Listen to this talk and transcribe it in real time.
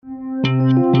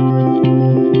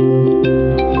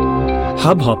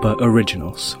Hubhopper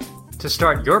Originals. To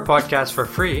start your podcast for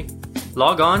free,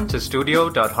 log on to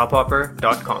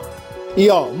studio.hubhopper.com.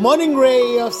 Your morning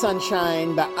ray of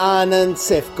sunshine by Anand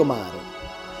Sefkumar.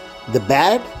 The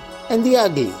bad and the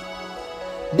ugly.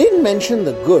 Didn't mention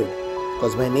the good,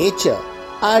 because by nature,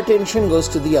 our attention goes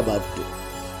to the above too.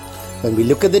 When we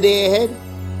look at the day ahead,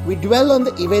 we dwell on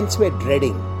the events we're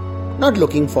dreading, not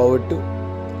looking forward to.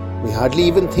 We hardly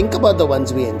even think about the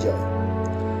ones we enjoy.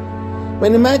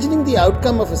 When imagining the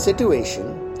outcome of a situation,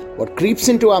 what creeps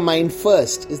into our mind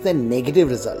first is the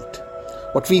negative result.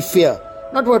 What we fear,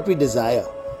 not what we desire.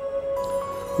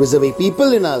 Vis-a-vis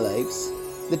people in our lives,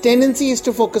 the tendency is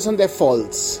to focus on their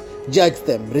faults, judge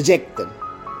them, reject them,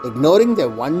 ignoring their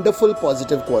wonderful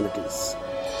positive qualities.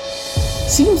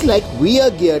 Seems like we are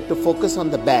geared to focus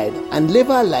on the bad and live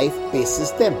our life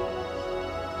basis them.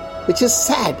 Which is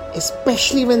sad,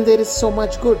 especially when there is so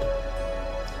much good.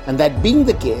 And that being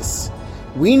the case,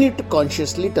 we need to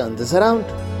consciously turn this around.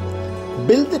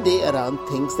 Build the day around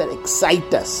things that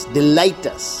excite us, delight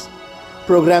us.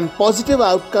 Program positive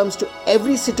outcomes to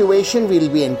every situation we'll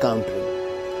be encountering.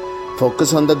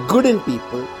 Focus on the good in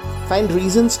people. Find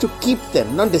reasons to keep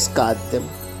them, not discard them.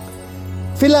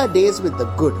 Fill our days with the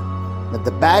good, not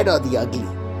the bad or the ugly.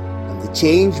 And the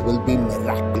change will be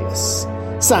miraculous.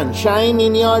 Sunshine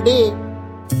in your day.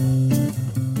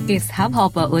 इस hub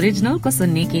hopper original को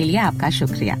सुनने के लिए आपका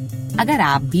शुक्रिया। अगर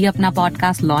आप भी अपना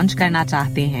पॉडकास्ट लॉन्च करना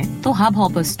चाहते हैं तो हब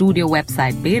हॉपर स्टूडियो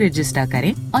वेबसाइट पे रजिस्टर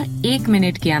करें और 1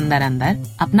 मिनट के अंदर अंदर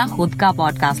अपना खुद का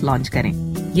पॉडकास्ट लॉन्च करें।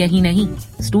 यही नहीं,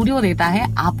 स्टूडियो देता है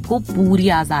आपको पूरी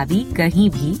आजादी कहीं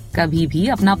भी कभी भी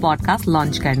अपना पॉडकास्ट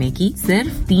लॉन्च करने की,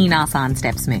 सिर्फ 3 आसान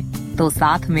स्टेप्स में। तो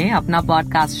साथ में अपना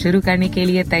पॉडकास्ट शुरू करने के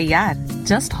लिए तैयार?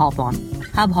 Just hop on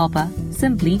hub hopper,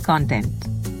 simply content.